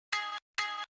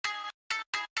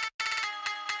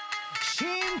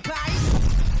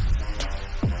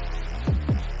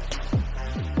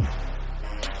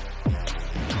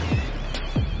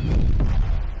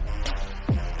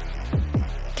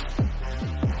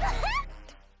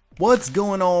What's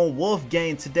going on,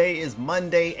 Wolfgang? Today is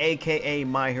Monday, aka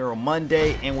My Hero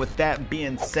Monday, and with that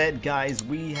being said, guys,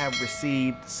 we have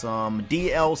received some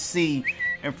DLC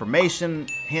information,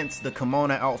 hence the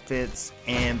kimono outfits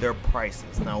and their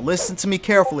prices. Now listen to me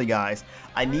carefully, guys.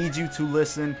 I need you to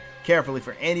listen carefully.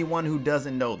 For anyone who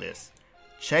doesn't know this,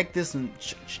 check this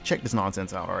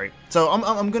nonsense out. All right, so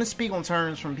I'm gonna speak on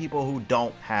terms from people who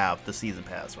don't have the season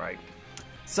pass, right?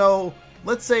 So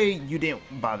let's say you didn't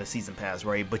buy the season pass,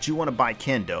 right, but you want to buy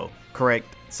kendo,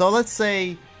 correct? So let's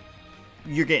say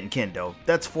you're getting kendo.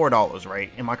 That's $4,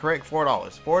 right? Am I correct?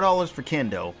 $4 for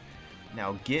kendo.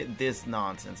 Now get this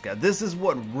nonsense, guys. This is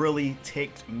what really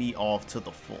ticked me off to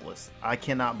the fullest. I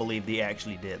cannot believe they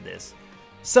actually did this.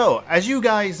 So as you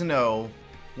guys know,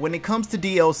 when it comes to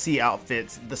DLC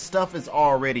outfits, the stuff is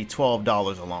already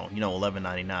 $12 alone, you know,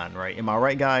 $11.99, right? Am I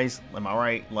right, guys? Am I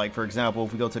right? Like, for example,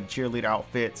 if we go to the cheerleader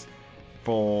outfits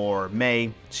for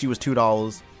May, she was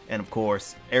 $2, and of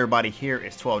course everybody here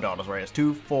is $12, right? It's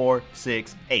 2, 4,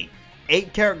 6, 8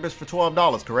 characters for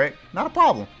 $12, correct? Not a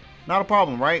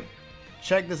problem, right?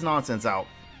 Check this nonsense out.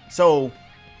 So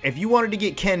if you wanted to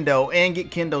get kendo and get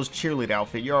kendo's cheerleader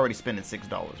outfit, you're already spending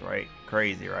 $6, right?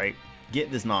 Crazy, right?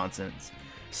 Get this nonsense.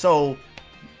 So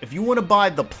if you want to buy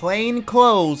the plain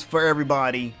clothes for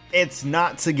everybody, it's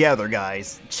not together,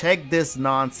 guys. Check this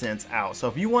nonsense out. So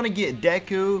if you want to get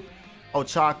Deku,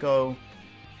 Ochako,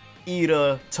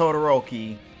 Ida,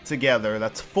 Todoroki together,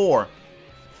 that's four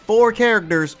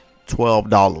characters,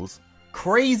 $12.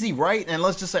 Crazy, right? And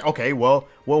let's just say, okay, well,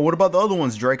 what about the other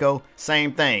ones, Draco?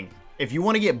 Same thing. If you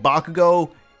want to get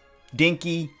Bakugo,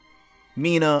 Dinky,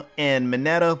 Mina, and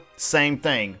Mineta, same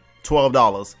thing,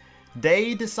 $12.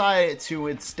 They decided to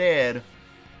instead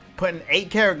putting 8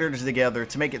 characters together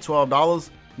to make it $12.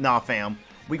 Nah, fam,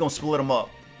 we gonna split them up.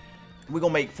 We're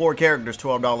gonna make 4 characters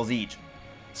 $12 each.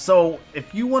 So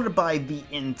if you want to buy the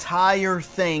entire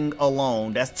thing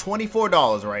alone, that's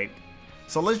 $24, right?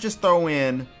 So let's just throw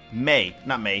in my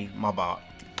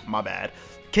bad,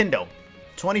 kendo.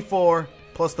 24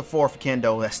 plus the 4 for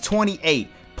kendo, that's 28,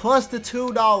 plus the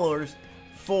 $2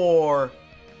 for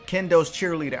kendo's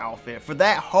cheerleader outfit. For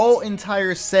that whole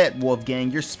entire set, Wolfgang,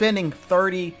 you're spending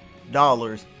 $30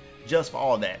 just for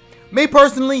all that. Me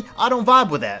personally, I don't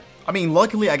vibe with that. I mean,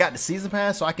 luckily I got the season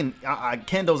pass, so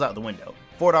kendo's out the window.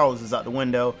 $4 is out the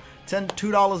window.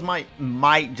 $2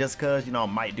 might just cause, you know,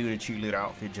 might do the cheerleader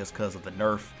outfit just cause of the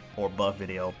nerf or buff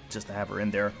video, just to have her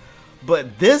in there.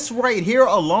 But this right here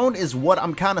alone is what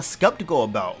I'm kind of skeptical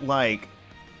about. Like,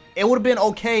 it would have been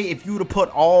okay if you would have put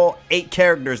all 8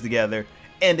 characters together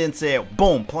and then said,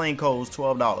 boom, plain clothes,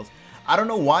 $12. I don't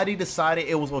know why they decided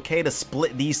it was okay to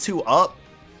split these two up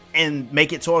and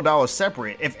make it $12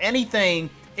 separate. If anything,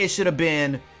 it should have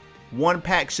been, one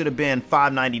pack should have been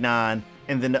 $5.99,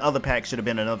 and then the other pack should have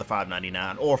been another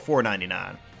 $5.99 or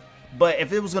 $4.99. But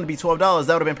if it was going to be $12,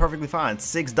 that would have been perfectly fine.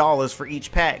 $6 for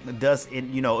each pack. Does it,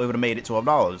 you know, it would have made it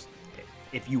 $12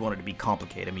 if you wanted to be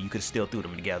complicated. I mean, you could still threw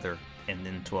them together and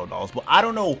then $12. But I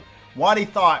don't know why they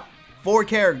thought 4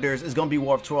 characters is going to be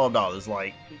worth $12.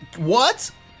 Like, what?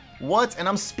 What? And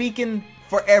I'm speaking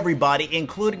for everybody,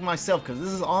 including myself, because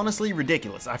this is honestly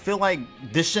ridiculous. I feel like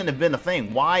this shouldn't have been a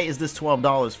thing. Why is this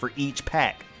 $12 for each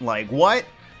pack? Like, what?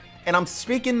 And I'm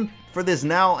speaking for this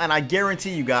now, and I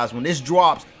guarantee you guys, when this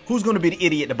drops, who's going to be the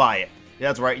idiot to buy it?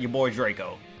 That's right, your boy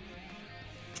Draco.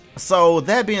 So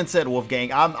that being said,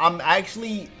 Wolfgang, I'm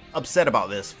actually upset about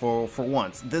this for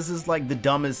once. This is like the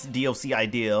dumbest DLC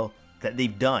idea that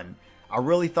they've done. I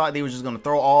really thought they were just going to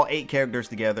throw all 8 characters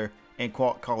together and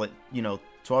call it, you know,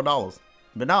 $12.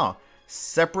 But nah,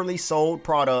 separately sold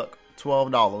product,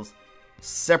 $12.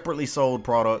 Separately sold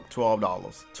product,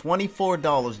 $12.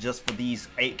 $24 just for these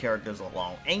 8 characters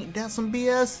alone. Ain't that some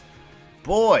BS?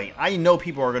 Boy, I know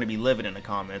people are going to be livid in the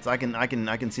comments. I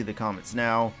can see the comments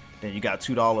now. Then you got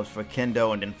 $2 for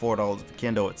kendo and then $4 for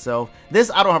kendo itself. This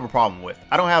I don't have a problem with.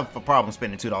 I don't have a problem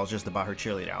spending $2 just to buy her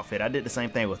cheerleader outfit. I did the same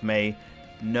thing with May.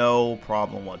 No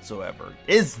problem whatsoever.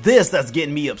 It's this that's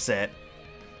getting me upset.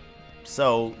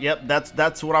 So, yep,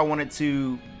 that's what I wanted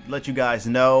to let you guys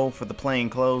know for the plain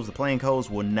clothes. The plain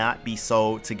clothes will not be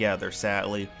sold together,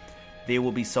 sadly. They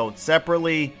will be sold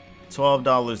separately,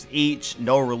 $12 each.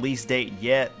 No release date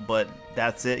yet, but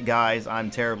that's it, guys. I'm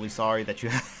terribly sorry that you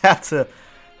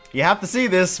have to see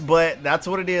this, but that's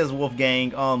what it is,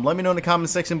 Wolfgang. Let me know in the comment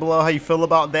section below how you feel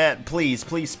about that. Please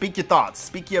speak your thoughts,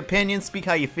 speak your opinions, speak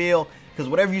how you feel, because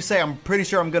whatever you say, I'm pretty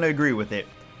sure I'm going to agree with it.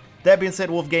 That being said,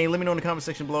 Wolf Gang, let me know in the comment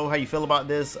section below how you feel about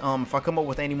this. If I come up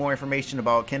with any more information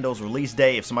about Kendo's release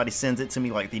date, if somebody sends it to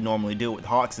me like they normally do with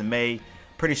Hawks in May,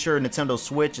 pretty sure Nintendo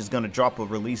Switch is going to drop a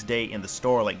release date in the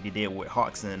store like they did with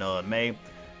Hawks in May.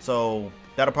 So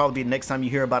that'll probably be the next time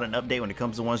you hear about an update when it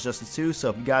comes to One's Justice 2.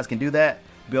 So if you guys can do that,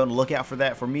 be on the lookout for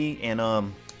that for me, and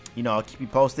you know, I'll keep you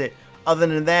posted. Other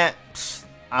than that,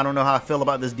 I don't know how I feel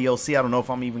about this DLC. I don't know if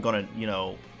I'm even gonna, you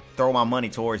know, throw my money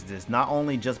towards this. Not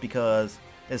only just because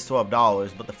it's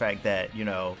 $12, but the fact that, you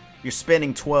know, you're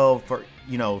spending $12 for,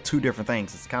 you know, 2 different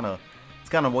things. It's kind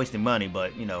of wasting money.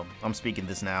 But you know, I'm speaking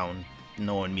this now and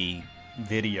knowing me,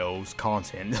 videos,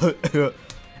 content.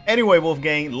 Anyway, Wolf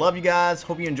Gang, love you guys.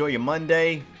 Hope you enjoy your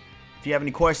Monday. If you have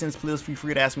any questions, please feel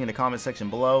free to ask me in the comment section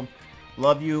below.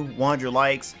 Love you. 100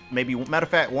 likes, maybe, matter of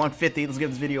fact, 150. Let's give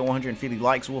this video 150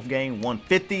 likes, Wolf Gang.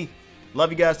 150.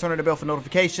 Love you guys. Turn on the bell for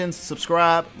notifications.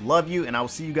 Subscribe. Love you, and I will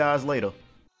see you guys later.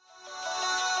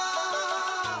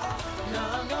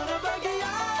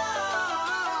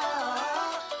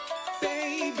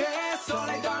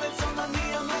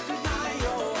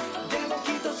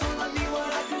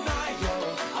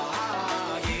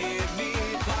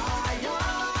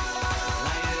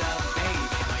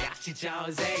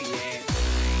 Jose.